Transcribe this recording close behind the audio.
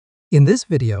In this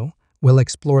video, we'll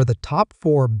explore the top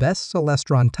 4 best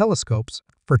Celestron telescopes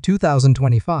for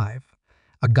 2025,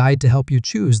 a guide to help you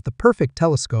choose the perfect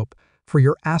telescope for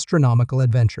your astronomical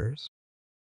adventures.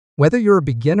 Whether you're a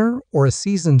beginner or a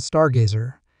seasoned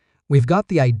stargazer, we've got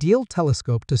the ideal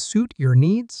telescope to suit your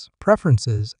needs,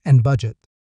 preferences, and budget.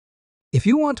 If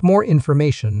you want more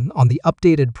information on the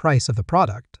updated price of the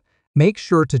product, make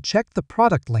sure to check the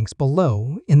product links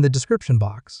below in the description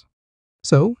box.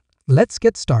 So, let's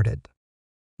get started.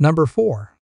 Number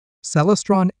 4.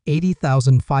 Celestron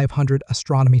 80500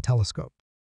 Astronomy Telescope.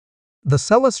 The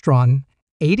Celestron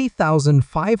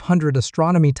 80500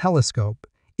 Astronomy Telescope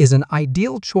is an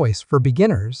ideal choice for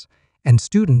beginners and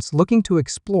students looking to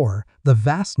explore the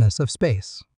vastness of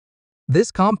space.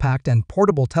 This compact and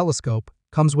portable telescope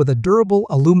comes with a durable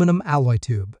aluminum alloy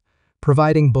tube,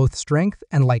 providing both strength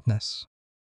and lightness.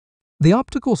 The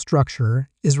optical structure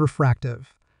is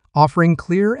refractive, offering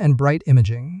clear and bright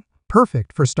imaging,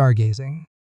 perfect for stargazing.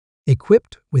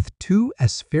 Equipped with 2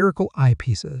 aspherical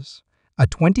eyepieces, a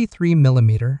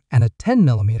 23mm and a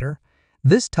 10mm,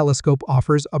 this telescope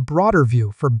offers a broader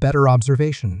view for better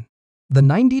observation. The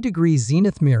 90-degree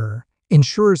zenith mirror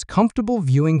ensures comfortable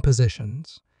viewing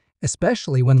positions,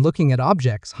 especially when looking at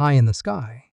objects high in the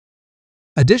sky.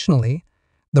 Additionally,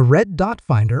 the red dot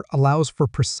finder allows for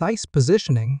precise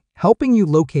positioning, helping you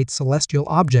locate celestial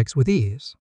objects with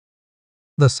ease.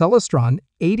 The Celestron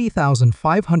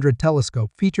 80500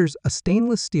 telescope features a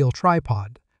stainless steel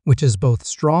tripod, which is both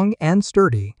strong and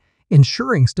sturdy,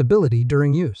 ensuring stability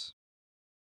during use.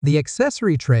 The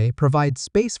accessory tray provides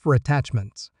space for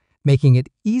attachments, making it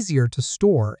easier to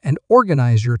store and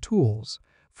organize your tools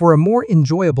for a more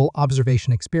enjoyable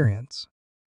observation experience.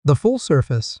 The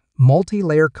full-surface,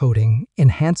 multi-layer coating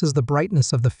enhances the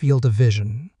brightness of the field of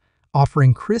vision,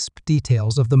 offering crisp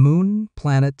details of the moon,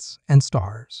 planets, and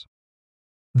stars.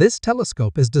 This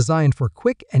telescope is designed for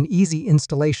quick and easy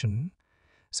installation,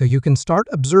 so you can start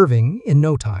observing in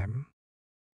no time.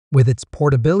 With its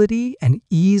portability and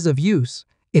ease of use,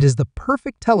 it is the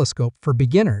perfect telescope for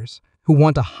beginners who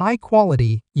want a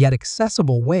high-quality yet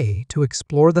accessible way to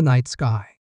explore the night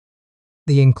sky.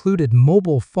 The included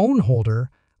mobile phone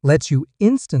holder lets you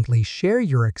instantly share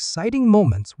your exciting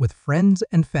moments with friends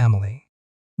and family.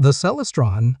 The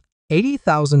Celestron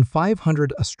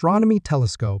 80500 Astronomy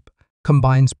Telescope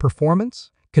combines performance,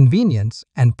 convenience,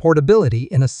 and portability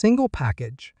in a single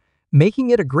package, making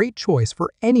it a great choice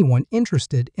for anyone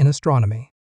interested in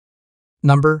astronomy.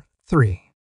 Number 3.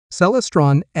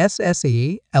 Celestron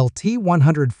SSE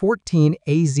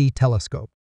LT114AZ Telescope.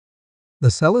 The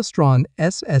Celestron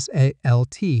SSE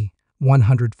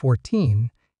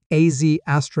LT114AZ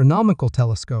Astronomical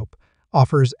Telescope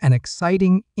offers an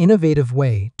exciting, innovative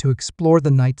way to explore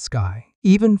the night sky,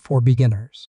 even for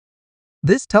beginners.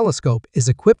 This telescope is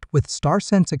equipped with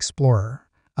StarSense Explorer,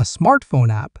 a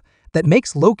smartphone app that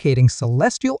makes locating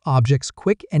celestial objects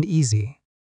quick and easy.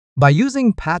 By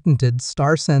using patented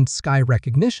StarSense sky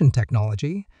recognition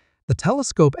technology, the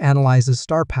telescope analyzes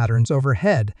star patterns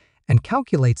overhead and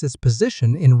calculates its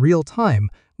position in real time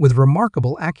with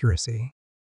remarkable accuracy.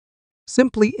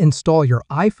 Simply install your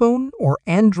iPhone or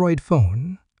Android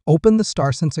phone, open the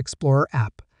StarSense Explorer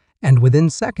app, and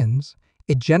within seconds,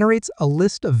 it generates a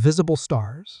list of visible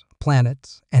stars,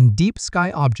 planets, and deep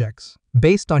sky objects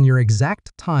based on your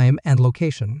exact time and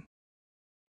location.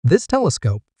 This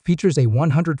telescope features a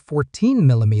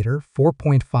 114mm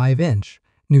 4.5-inch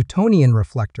Newtonian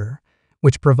reflector,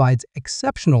 which provides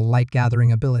exceptional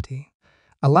light-gathering ability,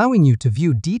 allowing you to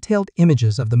view detailed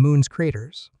images of the Moon's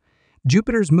craters,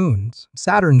 Jupiter's moons,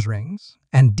 Saturn's rings,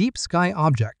 and deep sky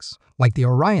objects like the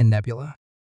Orion Nebula.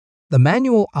 The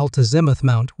manual altizimuth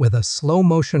mount with a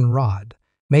slow-motion rod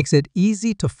makes it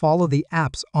easy to follow the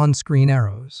app's on-screen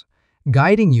arrows,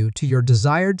 guiding you to your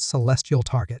desired celestial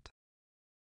target.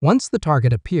 Once the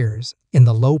target appears in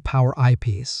the low-power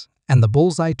eyepiece and the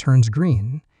bullseye turns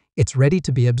green, it's ready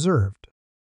to be observed.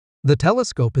 The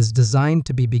telescope is designed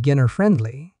to be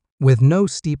beginner-friendly, with no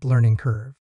steep learning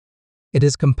curve. It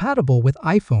is compatible with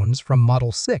iPhones from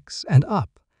Model 6 and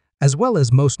up, as well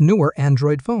as most newer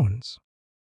Android phones.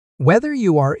 Whether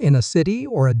you are in a city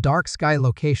or a dark sky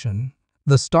location,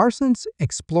 the StarSense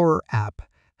Explorer app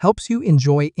helps you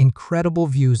enjoy incredible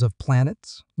views of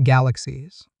planets,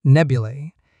 galaxies,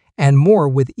 nebulae, and more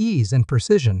with ease and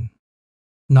precision.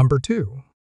 Number 2.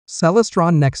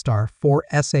 Celestron NexStar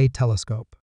 4SA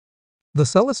Telescope. The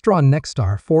Celestron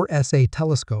NexStar 4SA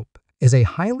Telescope is a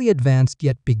highly advanced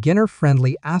yet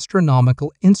beginner-friendly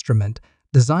astronomical instrument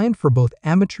designed for both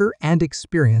amateur and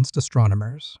experienced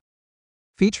astronomers.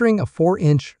 Featuring a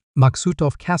 4-inch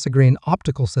Maksutov Cassegrain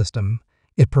optical system,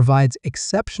 it provides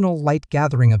exceptional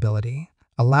light-gathering ability,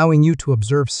 allowing you to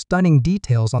observe stunning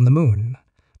details on the Moon,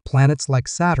 planets like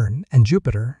Saturn and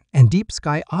Jupiter, and deep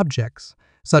sky objects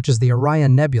such as the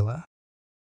Orion Nebula.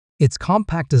 Its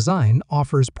compact design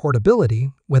offers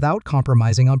portability without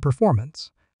compromising on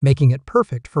performance, making it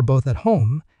perfect for both at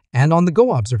home and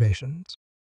on-the-go observations.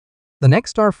 The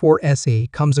NexStar 4 SE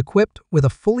comes equipped with a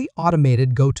fully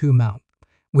automated go-to mount,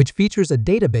 which features a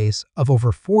database of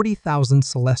over 40,000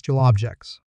 celestial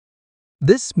objects.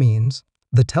 This means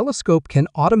the telescope can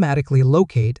automatically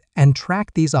locate and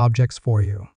track these objects for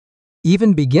you.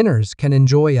 Even beginners can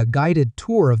enjoy a guided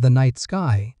tour of the night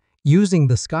sky using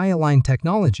the SkyAlign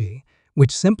technology,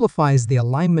 which simplifies the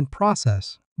alignment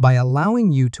process by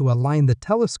allowing you to align the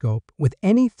telescope with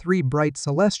any 3 bright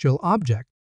celestial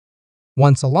objects.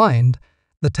 Once aligned,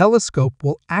 the telescope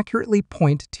will accurately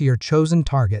point to your chosen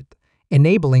target,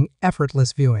 enabling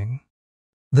effortless viewing.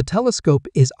 The telescope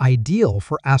is ideal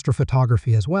for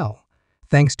astrophotography as well,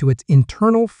 thanks to its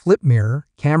internal flip mirror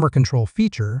camera control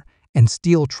feature and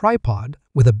steel tripod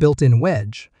with a built-in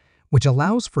wedge, which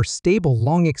allows for stable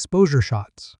long exposure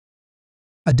shots.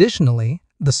 Additionally,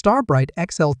 the Starbright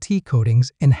XLT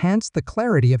coatings enhance the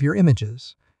clarity of your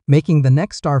images, making the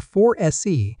NexStar 4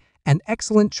 SE an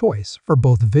excellent choice for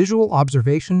both visual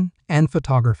observation and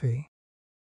photography.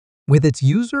 With its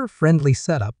user-friendly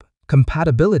setup,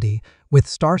 compatibility with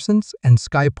StarSense and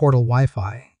SkyPortal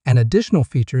Wi-Fi, and additional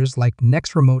features like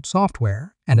NexRemote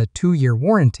software and a 2-year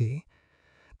warranty,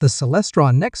 the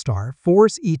Celestron NexStar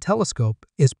 4SE telescope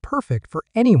is perfect for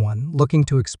anyone looking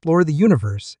to explore the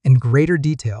universe in greater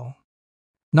detail.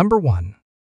 Number 1.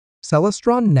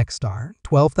 Celestron NexStar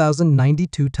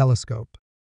 12092 Telescope.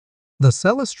 The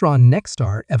Celestron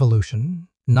NexStar Evolution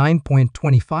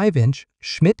 9.25-inch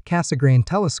Schmidt-Cassegrain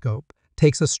telescope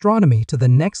takes astronomy to the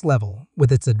next level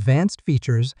with its advanced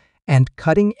features and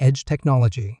cutting-edge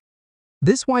technology.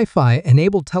 This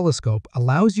Wi-Fi-enabled telescope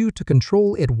allows you to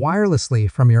control it wirelessly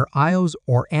from your iOS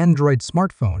or Android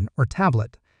smartphone or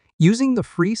tablet using the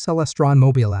free Celestron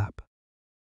mobile app.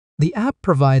 The app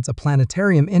provides a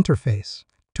planetarium interface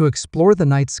to explore the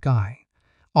night sky,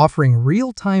 offering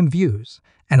real-time views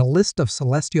and a list of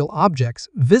celestial objects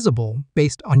visible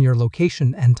based on your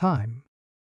location and time.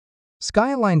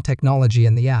 SkyAlign technology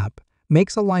in the app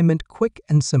makes alignment quick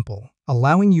and simple,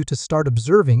 allowing you to start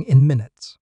observing in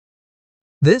minutes.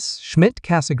 This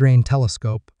Schmidt-Cassegrain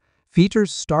telescope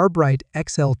features Starbright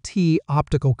XLT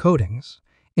optical coatings,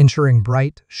 ensuring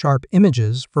bright, sharp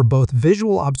images for both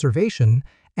visual observation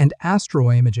and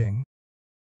astroimaging.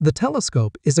 The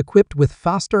telescope is equipped with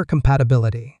FASTAR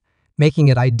compatibility, making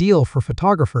it ideal for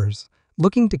photographers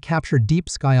looking to capture deep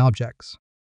sky objects.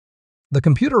 The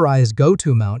computerized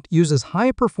go-to mount uses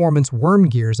high-performance worm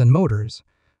gears and motors,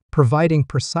 providing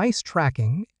precise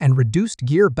tracking and reduced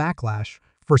gear backlash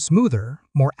for smoother,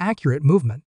 more accurate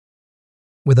movement.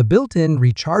 With a built-in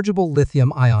rechargeable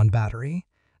lithium-ion battery,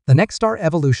 the NexStar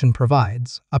Evolution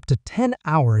provides up to 10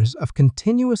 hours of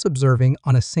continuous observing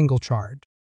on a single charge.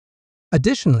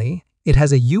 Additionally, it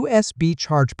has a USB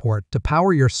charge port to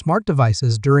power your smart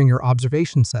devices during your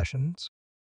observation sessions.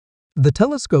 The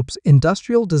telescope's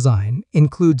industrial design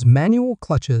includes manual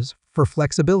clutches for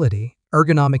flexibility,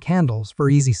 ergonomic handles for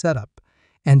easy setup,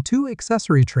 and 2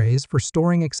 accessory trays for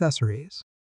storing accessories.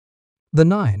 The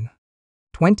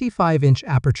 9.25-inch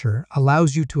aperture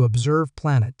allows you to observe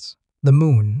planets, the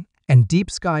Moon, and deep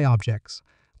sky objects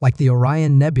like the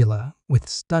Orion Nebula with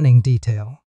stunning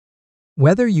detail.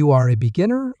 Whether you are a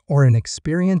beginner or an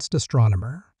experienced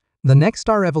astronomer, the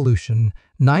NexStar Evolution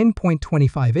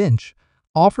 9.25-inch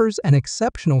offers an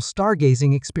exceptional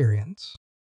stargazing experience.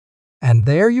 And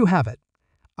there you have it,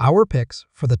 our picks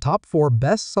for the top 4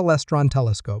 best Celestron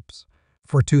telescopes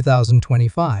for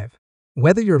 2025.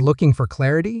 Whether you're looking for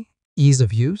clarity, ease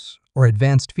of use, or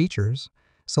advanced features,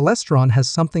 Celestron has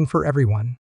something for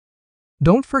everyone.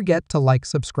 Don't forget to like,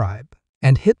 subscribe,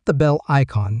 and hit the bell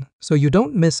icon so you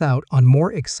don't miss out on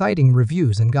more exciting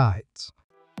reviews and guides.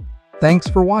 Thanks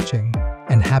for watching,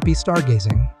 and happy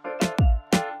stargazing!